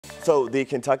So the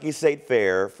Kentucky State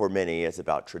Fair for many is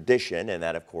about tradition, and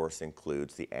that of course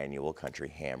includes the annual Country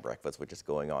Ham Breakfast, which is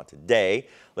going on today.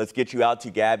 Let's get you out to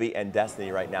Gabby and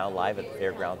Destiny right now, live at the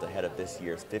fairgrounds ahead of this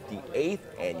year's 58th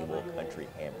annual Country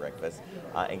Ham Breakfast.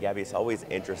 And Gabby, it's always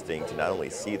interesting to not only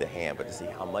see the ham, but to see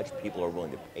how much people are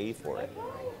willing to pay for it.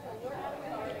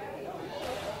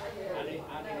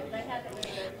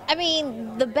 I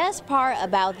mean, the best part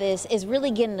about this is really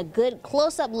getting a good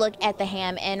close-up look at the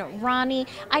ham. And Ronnie,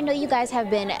 I know you guys have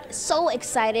been so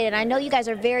excited, and I know you guys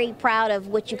are very proud of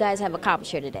what you guys have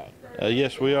accomplished here today.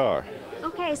 Yes, we are.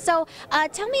 Okay, so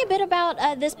tell me a bit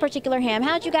about this particular ham.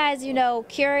 How did you guys,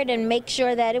 cure it and make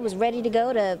sure that it was ready to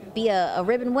go to be a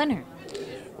ribbon winner?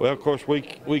 Well, of course, we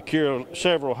cure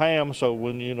several hams, so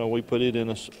when, we put it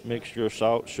in a mixture of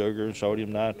salt, sugar, and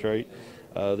sodium nitrate.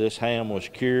 This ham was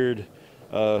cured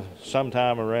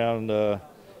sometime around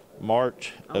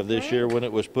March of this year when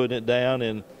it was putting it down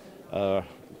in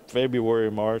February,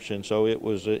 March, and so it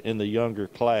was in the younger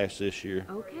class this year.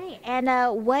 Okay, and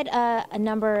what a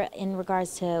number in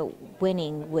regards to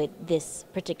winning would this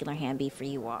particular ham be for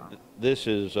you all? This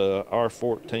is our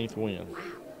 14th win. Wow,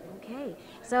 okay.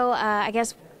 So I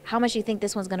guess how much do you think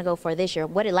this one's going to go for this year?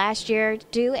 What did last year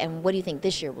do, and what do you think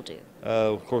this year will do?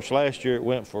 Of course, last year it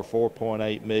went for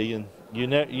 $4.8 million.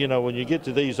 When you get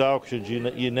to these auctions,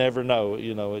 you never know.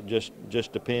 It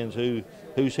just depends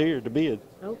who's here to bid.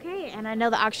 Okay, and I know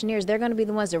the auctioneers, they're going to be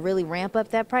the ones that really ramp up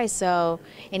that price. So,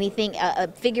 anything, a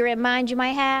figure in mind you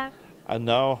might have?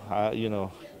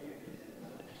 No,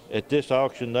 at this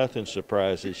auction, nothing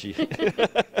surprises you.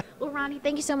 Well, Ronnie,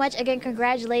 thank you so much. Again,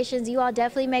 congratulations. You all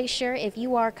definitely make sure if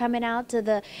you are coming out to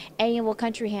the annual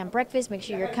Country Ham Breakfast, make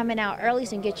sure you're coming out early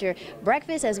so you can get your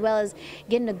breakfast as well as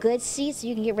getting a good seat so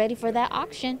you can get ready for that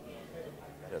auction.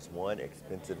 That is one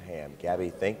expensive ham. Gabby,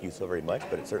 thank you so very much,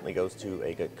 but it certainly goes to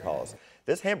a good cause.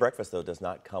 This ham breakfast, though, does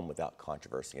not come without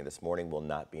controversy, and this morning will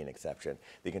not be an exception.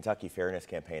 The Kentucky Fairness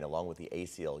Campaign, along with the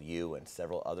ACLU and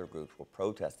several other groups, will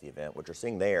protest the event. What you're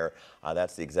seeing there,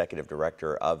 that's the executive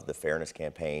director of the Fairness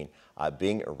Campaign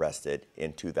being arrested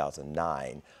in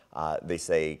 2009. They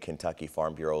say Kentucky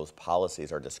Farm Bureau's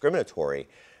policies are discriminatory.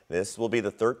 This will be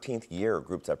the 13th year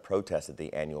groups have protested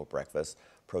the annual breakfast.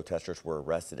 Protesters were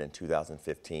arrested in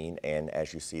 2015, and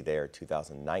as you see there,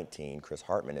 2019. Chris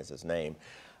Hartman is his name.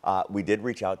 We did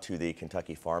reach out to the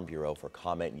Kentucky Farm Bureau for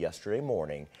comment yesterday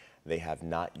morning. They have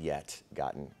not yet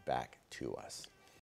gotten back to us.